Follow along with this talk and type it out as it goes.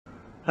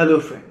Hello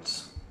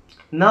friends.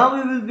 Now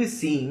we will be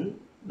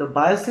seeing the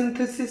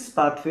biosynthesis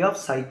pathway of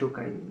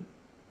cytokinin.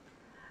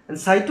 And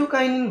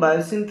cytokinin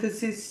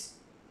biosynthesis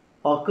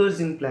occurs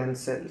in plant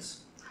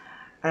cells.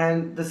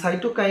 And the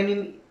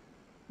cytokinin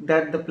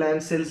that the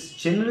plant cells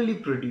generally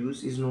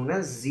produce is known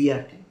as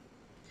zeatin.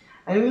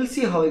 And we will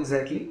see how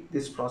exactly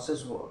this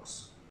process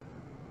works.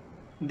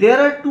 There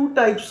are two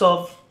types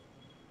of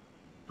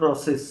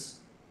process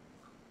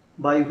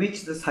by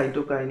which the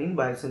cytokinin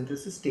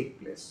biosynthesis take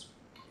place.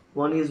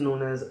 One is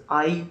known as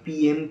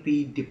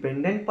IPMP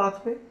dependent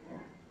pathway,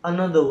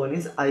 another one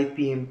is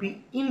IPMP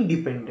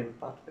independent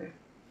pathway.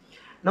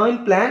 Now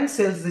in plant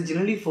cells they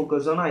generally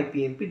focus on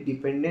IPMP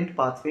dependent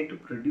pathway to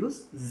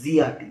produce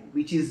zeatin,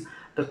 which is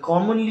the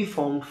commonly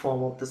formed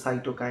form of the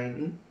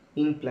cytokinin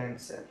in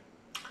plant cell.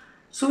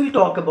 So we'll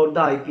talk about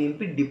the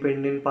IPMP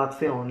dependent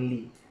pathway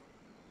only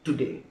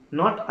today,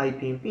 not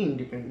IPMP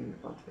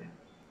independent pathway.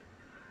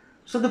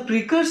 So the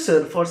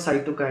precursor for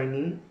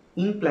cytokinin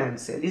in plant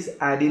cell is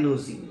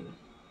adenosine.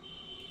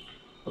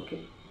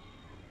 Okay,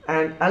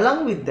 and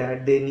along with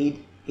that they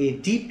need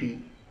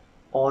ADP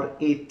or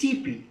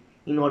ATP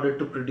in order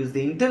to produce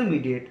the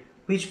intermediate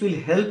which will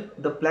help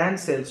the plant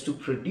cells to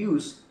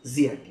produce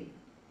zeatin.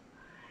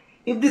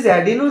 If this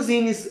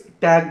adenosine is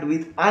tagged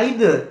with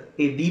either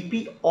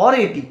ADP or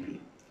ATP,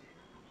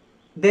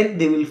 then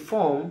they will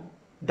form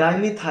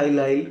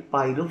dimethylyl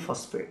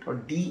pyrophosphate or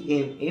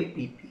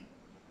DMAPP.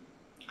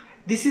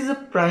 This is a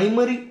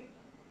primary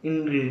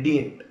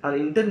ingredient or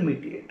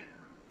intermediate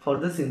for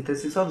the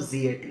synthesis of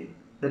zeatin,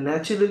 the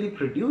naturally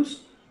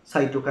produced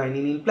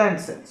cytokinin in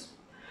plant cells.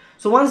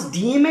 So once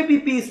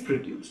DMAPP is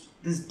produced,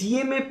 this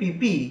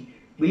DMAPP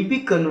will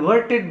be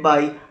converted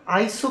by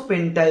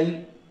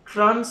isopentyl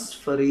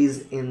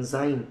transferase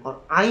enzyme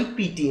or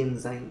IPT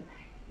enzyme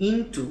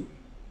into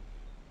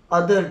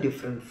other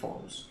different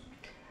forms.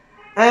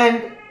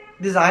 And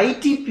this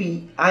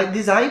IPT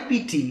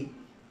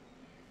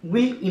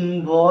will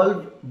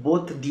involve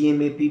both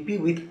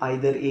DMAPP with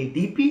either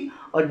ADP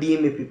or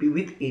DMAPP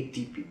with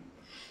ATP.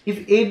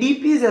 If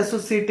ADP is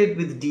associated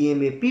with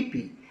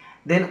DMAPP,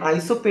 then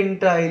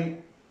isopentyl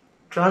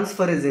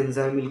transferase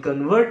enzyme will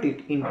convert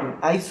it into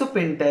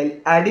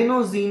isopentyl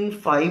adenosine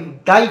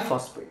 5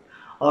 diphosphate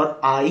or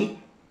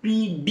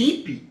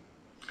IPDP.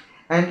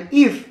 And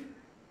if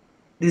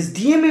this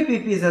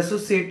DMAPP is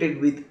associated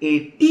with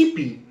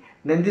ATP,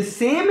 then the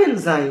same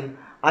enzyme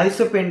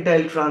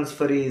isopentyl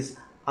transferase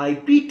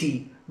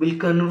IPT will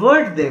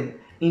convert them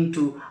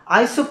into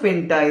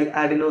isopentyl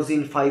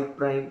adenosine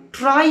 5'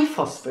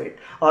 triphosphate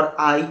or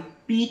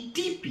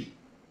IPTP.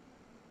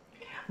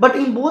 But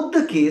in both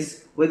the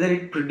case, whether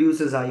it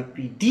produces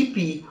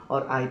IPDP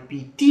or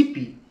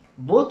IPTP,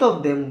 both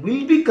of them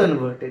will be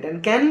converted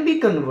and can be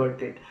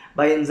converted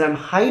by enzyme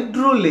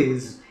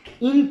hydrolase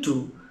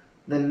into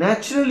the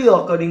naturally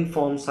occurring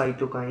form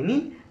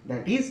cytokinin,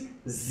 that is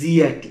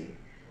zeatin,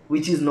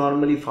 which is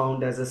normally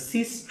found as a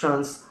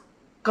cis-trans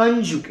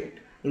conjugate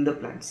in the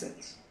plant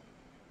cells.